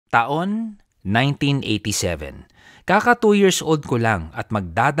Taon, 1987. Kaka 2 years old ko lang at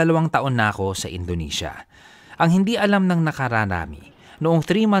magdadalawang taon na ako sa Indonesia. Ang hindi alam ng nakararami, noong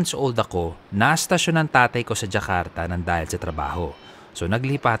 3 months old ako, nastasyon ng tatay ko sa Jakarta nang dahil sa trabaho. So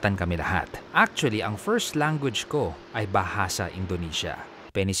naglipatan kami lahat. Actually, ang first language ko ay bahasa Indonesia.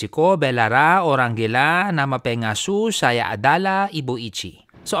 Penisiko, Belara, Oranggila, Namapengasu, Saya Adala, Ibuichi.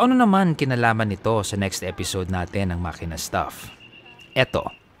 So ano naman kinalaman nito sa next episode natin ng Makina Stuff?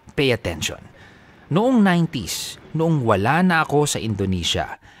 Eto, pay attention. Noong 90s, noong wala na ako sa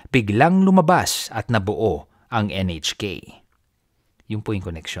Indonesia, biglang lumabas at nabuo ang NHK. Yun po yung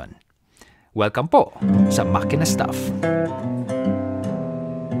connection. Welcome po sa Makina Stuff.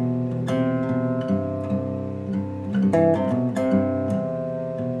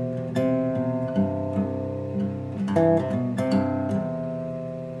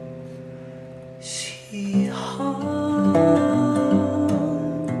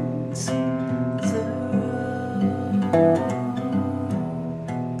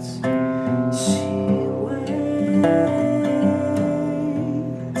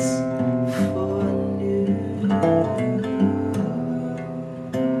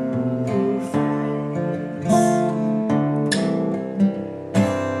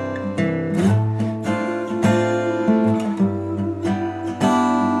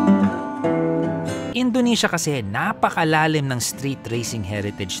 Indonesia kasi napakalalim ng street racing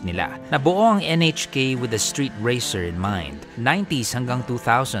heritage nila. Nabuo ang NHK with a street racer in mind. 90s hanggang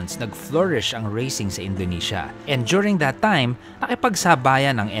 2000s, nag-flourish ang racing sa Indonesia. And during that time,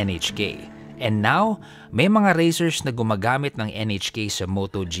 nakipagsabayan ang NHK. And now, may mga racers na gumagamit ng NHK sa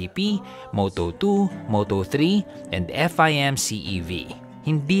MotoGP, Moto2, Moto3, and FIM CEV.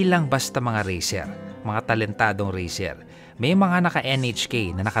 Hindi lang basta mga racer, mga talentadong racer. May mga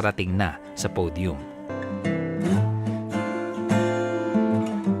naka-NHK na nakarating na sa podium.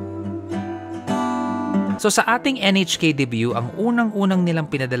 So sa ating NHK debut, ang unang-unang nilang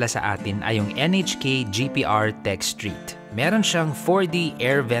pinadala sa atin ay yung NHK GPR Tech Street. Meron siyang 4D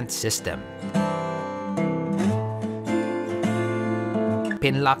air vent system,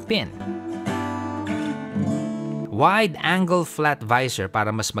 pin-lock pin, wide-angle flat visor para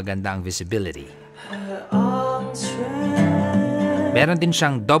mas maganda ang visibility. Meron din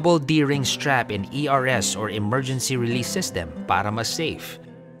siyang double D-ring strap and ERS or emergency release system para mas safe.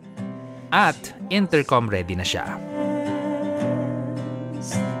 At intercom ready na siya.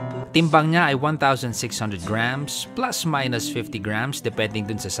 Timbang niya ay 1,600 grams plus minus 50 grams depending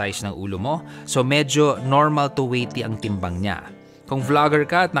dun sa size ng ulo mo. So medyo normal to weighty ang timbang niya. Kung vlogger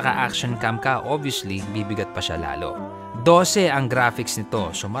ka at naka-action cam ka, obviously bibigat pa siya lalo. 12 ang graphics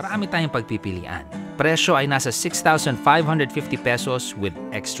nito, so marami tayong pagpipilian. Presyo ay nasa 6,550 pesos with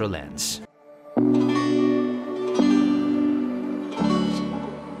extra lens.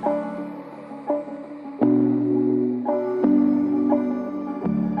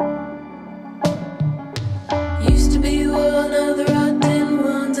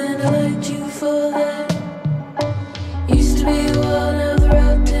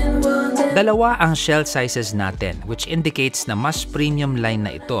 Dalawa ang shell sizes natin, which indicates na mas premium line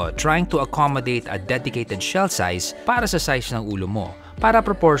na ito, trying to accommodate a dedicated shell size para sa size ng ulo mo, para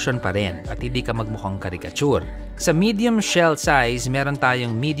proportion pa rin at hindi ka magmukhang karikature. Sa medium shell size, meron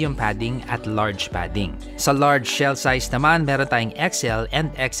tayong medium padding at large padding. Sa large shell size naman, meron tayong XL and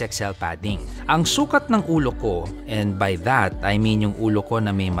XXL padding. Ang sukat ng ulo ko, and by that, I mean yung ulo ko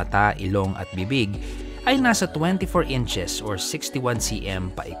na may mata, ilong at bibig, ay nasa 24 inches or 61 cm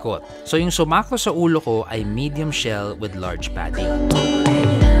paikot. So yung sumakto sa ulo ko ay medium shell with large padding.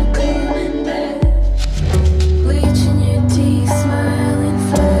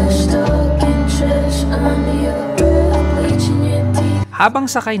 Habang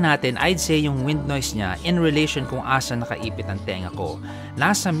sakay natin, I'd say yung wind noise niya in relation kung asa nakaipit ang tenga ko,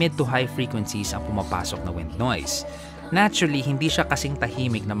 nasa mid to high frequencies ang pumapasok na wind noise. Naturally, hindi siya kasing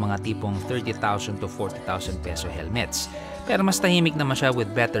tahimik ng mga tipong 30,000 to 40,000 peso helmets. Pero mas tahimik naman siya with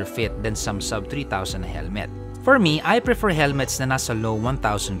better fit than some sub 3,000 na helmet. For me, I prefer helmets na nasa low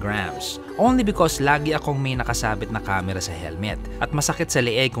 1,000 grams. Only because lagi akong may nakasabit na camera sa helmet. At masakit sa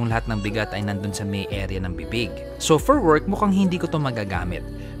leeg kung lahat ng bigat ay nandun sa may area ng bibig. So for work, mukhang hindi ko to magagamit.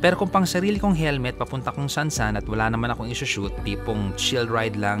 Pero kung pang sarili kong helmet, papunta kong sansan at wala naman akong isushoot, tipong chill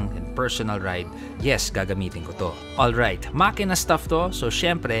ride lang and personal ride, yes, gagamitin ko to. Alright, Makina Stuff to, so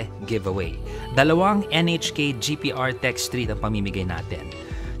syempre, giveaway. Dalawang NHK GPR Tech Street ang pamimigay natin.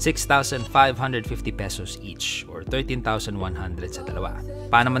 6,550 pesos each or 13,100 sa dalawa.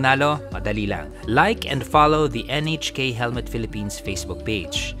 Paano manalo? Madali lang. Like and follow the NHK Helmet Philippines Facebook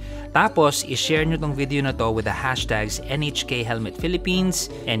page. Tapos, i-share nyo tong video na to with the hashtags NHK Helmet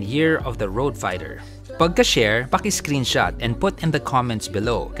Philippines and Year of the Road Fighter. Pagka-share, paki-screenshot and put in the comments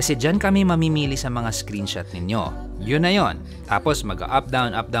below kasi dyan kami mamimili sa mga screenshot ninyo. Yun na yun. Tapos mag-up,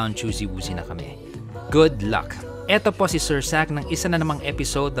 down, choosy-woozy na kami. Good luck! Eto po si Sir Zach ng isa na namang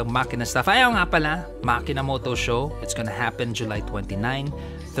episode ng Makina Stuff. Ayaw nga pala, Makina Moto Show. It's gonna happen July 29,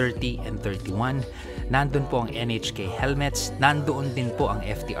 30, and 31. Nandun po ang NHK helmets. Nandoon din po ang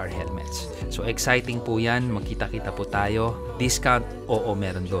FTR helmets. So exciting po yan. Magkita-kita po tayo. Discount, oo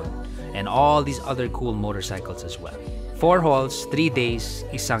meron doon. And all these other cool motorcycles as well. 4 halls, 3 days,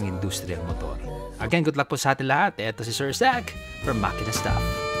 isang industrial motor. Again, good luck po sa atin lahat. Ito si Sir Zach from Makina Stuff.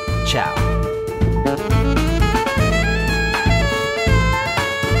 Ciao!